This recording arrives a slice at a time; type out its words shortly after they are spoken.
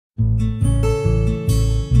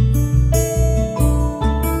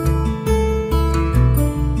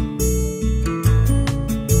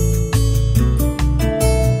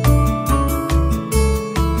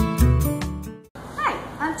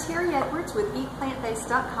With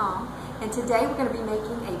EatPlant-Based.com, and today we're going to be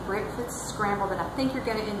making a breakfast scramble that I think you're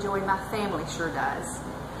going to enjoy. My family sure does.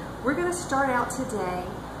 We're going to start out today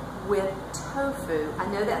with tofu. I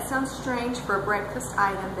know that sounds strange for a breakfast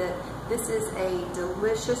item, but this is a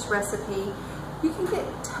delicious recipe. You can get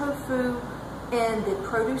tofu in the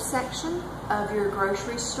produce section of your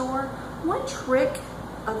grocery store. One trick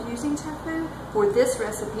of using tofu for this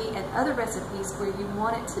recipe and other recipes where you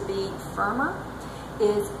want it to be firmer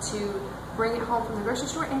is to bring it home from the grocery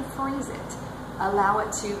store and freeze it. Allow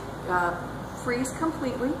it to freeze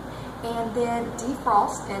completely and then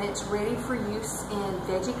defrost, and it's ready for use in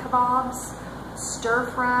veggie kebabs, stir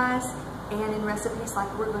fries, and in recipes like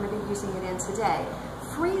we're going to be using it in today.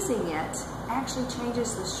 Freezing it actually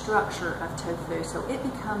changes the structure of tofu, so it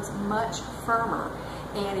becomes much firmer,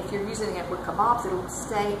 and if you're using it with kebabs, it'll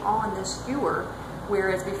stay on the skewer,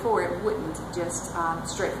 whereas before it wouldn't, just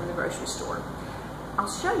straight from the grocery store. I'll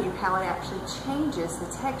show you how it actually changes the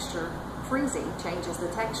texture. Freezing changes the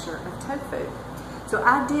texture of tofu. So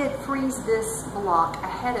I did freeze this block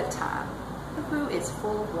ahead of time. Tofu is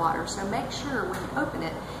full of water, so make sure when you open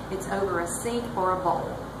it, it's over a sink or a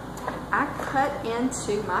bowl. I cut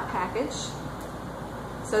into my package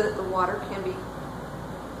so that the water can be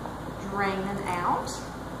draining out.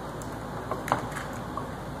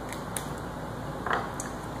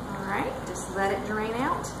 All right, just let it drain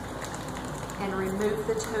out and remove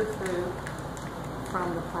the tofu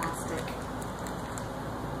from the plastic.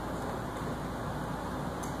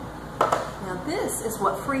 Now this is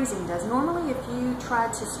what freezing does. Normally if you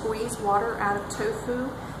tried to squeeze water out of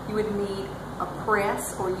tofu, you would need a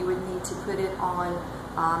press or you would need to put it on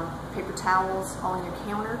paper towels on your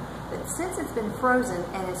counter. But since it's been frozen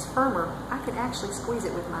and it's firmer, I can actually squeeze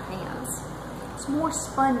it with my hands. It's more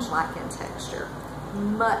sponge-like in texture,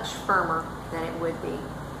 much firmer than it would be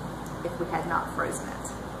if we had not frozen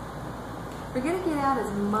it. We're going to get out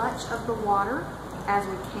as much of the water as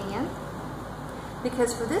we can,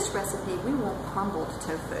 because for this recipe we want crumbled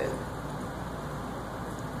tofu.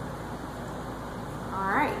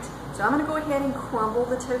 Alright, so I'm going to go ahead and crumble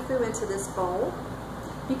the tofu into this bowl.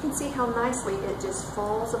 You can see how nicely it just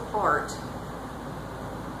falls apart.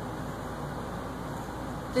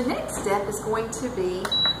 The next step is going to be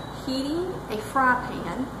heating a fry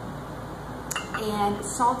pan and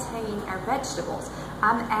sauteing our vegetables.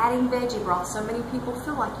 I'm adding veggie broth. So many people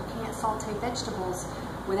feel like you can't saute vegetables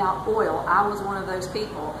without oil. I was one of those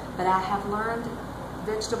people, but I have learned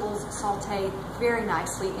vegetables sauteed very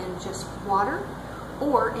nicely in just water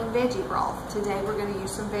or in veggie broth. Today we're going to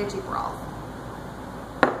use some veggie broth.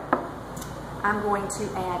 I'm going to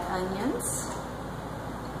add onions,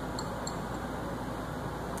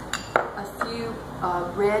 a few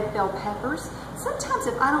red bell peppers. Sometimes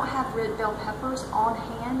if I don't have red bell peppers on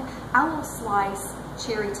hand, I will slice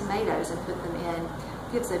cherry tomatoes and put them in.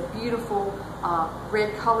 It gives a beautiful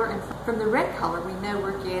red color, and from the red color we know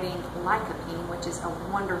we're getting lycopene, which is a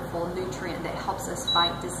wonderful nutrient that helps us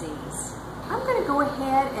fight disease. I'm going to go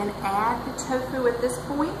ahead and add the tofu at this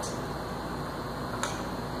point,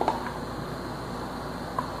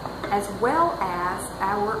 as well as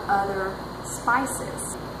our other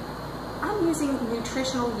spices. I'm using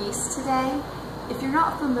nutritional yeast today. If you're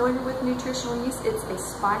not familiar with nutritional yeast, it's a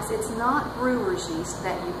spice. It's not brewer's yeast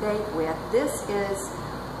that you bake with. This is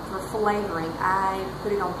for flavoring. I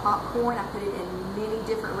put it on popcorn. I put it in many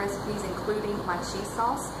different recipes, including my cheese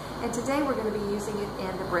sauce. And today we're going to be using it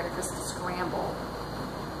in the breakfast scramble.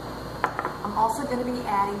 I'm also going to be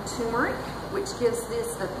adding turmeric, which gives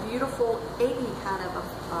this a beautiful eggy kind of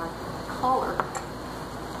a color.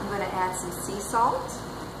 I'm going to add some sea salt.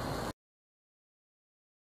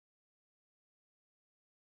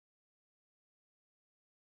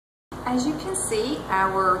 As you can see,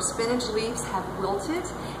 our spinach leaves have wilted,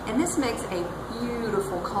 and this makes a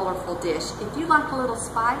beautiful, colorful dish. If you like a little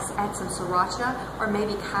spice, add some sriracha or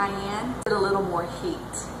maybe cayenne, get a little more heat.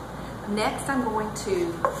 Next, I'm going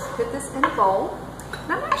to put this in a bowl,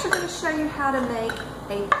 and I'm actually going to show you how to make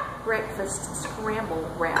a breakfast scramble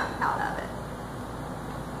wrap out of it.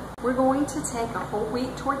 We're going to take a whole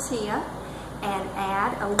wheat tortilla and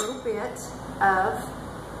add a little bit of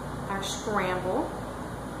our scramble.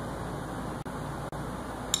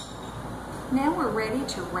 Now we're ready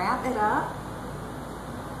to wrap it up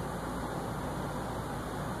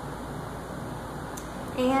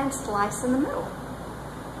and slice in the middle.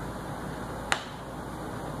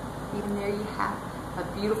 And there you have a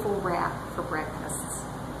beautiful wrap for breakfasts.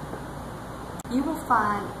 you will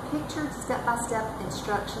find pictured step-by-step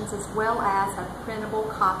instructions as well as a printable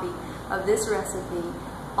copy of this recipe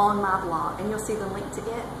on my blog, and you'll see the link to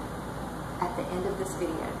it at the end of this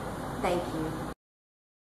video. Thank you.